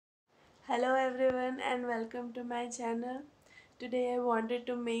Hello everyone and welcome to my channel. Today I wanted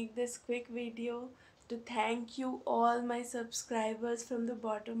to make this quick video to thank you all my subscribers from the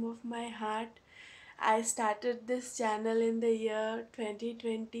bottom of my heart. I started this channel in the year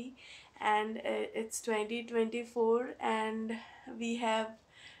 2020 and it's 2024 and we have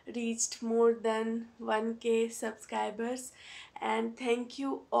reached more than 1k subscribers, and thank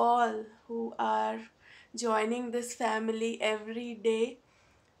you all who are joining this family every day.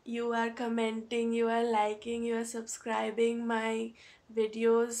 You are commenting, you are liking, you are subscribing my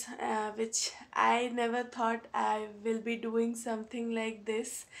videos, which I never thought I will be doing something like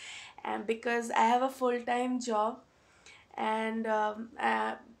this. And because I have a full-time job, and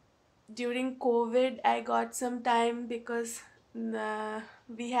during COVID I got some time because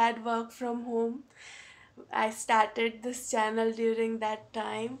we had work from home. I started this channel during that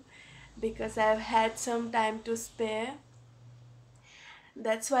time because I've had some time to spare.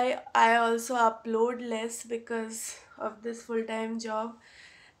 That's why I also upload less because of this full-time job.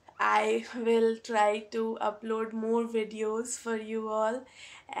 I will try to upload more videos for you all,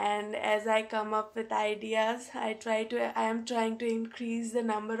 and as I come up with ideas, I am trying to increase the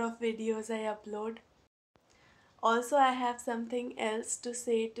number of videos I upload. Also, I have something else to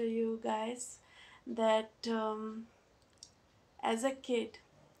say to you guys, that as a kid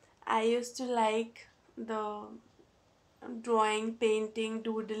I used to like the drawing, painting,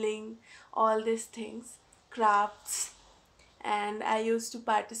 doodling, all these things, crafts, and I used to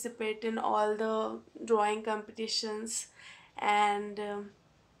participate in all the drawing competitions, and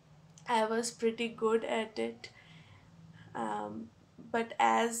I was pretty good at it. But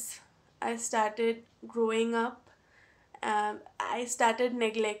as I started growing up, I started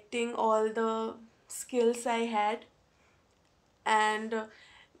neglecting all the skills I had, and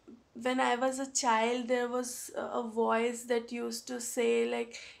when I was a child, there was a voice that used to say,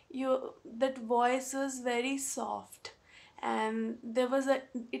 like, you, that voice was very soft, and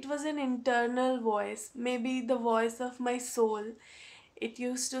it was an internal voice, maybe the voice of my soul. It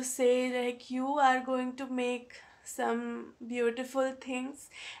used to say, like, you are going to make some beautiful things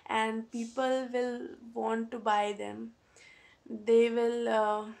and people will want to buy them. They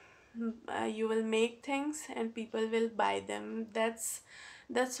will You will make things and people will buy them.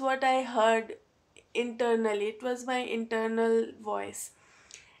 That's what I heard internally. It was my internal voice,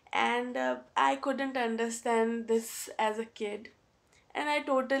 and I couldn't understand this as a kid, and I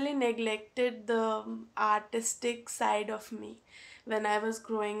totally neglected the artistic side of me when I was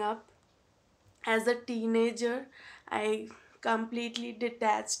growing up. As a teenager, I completely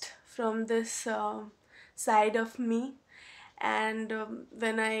detached from this side of me, and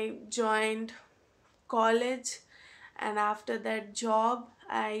when I joined college and after that job,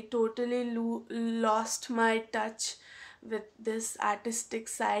 I totally lost my touch with this artistic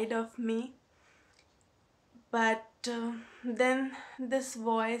side of me. But then this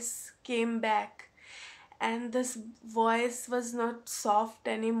voice came back, and this voice was not soft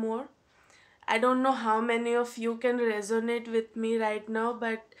anymore. I don't know how many of you can resonate with me right now,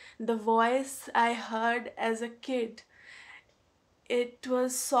 but the voice I heard as a kid, it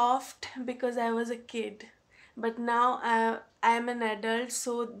was soft because I was a kid. But now I am an adult,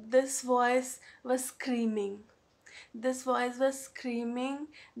 so this voice was screaming. This voice was screaming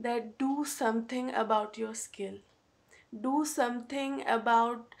that do something about your skill. Do something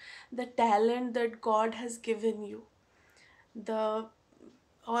about the talent that God has given you. The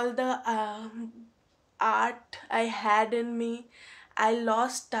all the art I had in me, I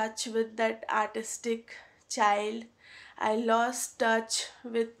lost touch with that artistic child. I lost touch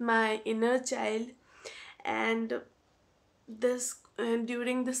with my inner child, and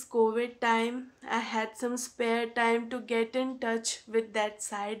during this COVID time, I had some spare time to get in touch with that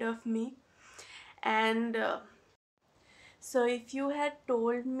side of me, and so if you had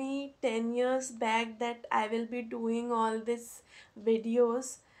told me 10 years back that I will be doing all these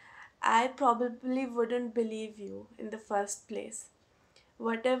videos, I probably wouldn't believe you in the first place.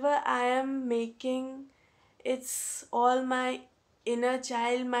 Whatever I am making, it's all my inner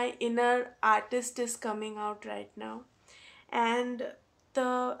child, my inner artist is coming out right now. And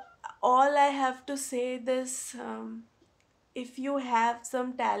the all I have to say this, if you have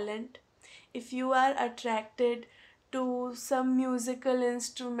some talent, if you are attracted to some musical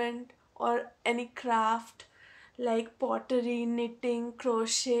instrument or any craft like pottery, knitting,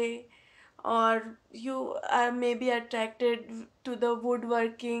 crochet, or you are maybe attracted to the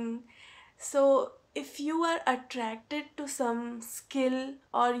woodworking. So if you are attracted to some skill,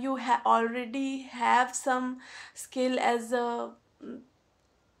 or you already have some skill as a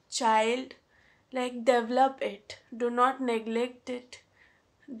child, like, develop it. Do not neglect it.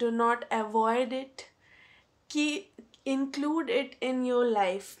 do not avoid it. Include it in your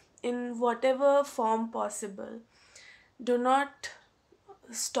life in whatever form possible. Do not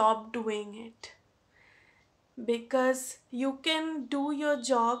stop doing it, because you can do your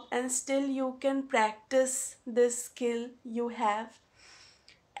job and still you can practice this skill you have.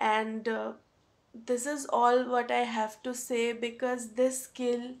 And this is all what I have to say, because this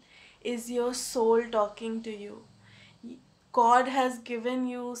skill is your soul talking to you. God has given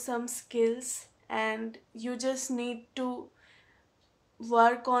you some skills and you just need to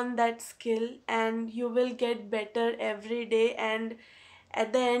work on that skill, and you will get better every day. And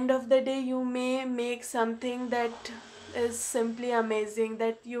at the end of the day, you may make something that is simply amazing,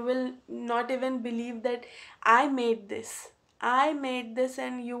 that you will not even believe that I made this,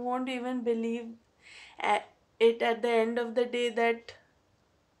 and you won't even believe it at the end of the day, that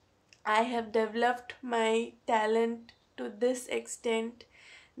I have developed my talent to this extent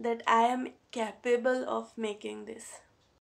that I am capable of making this.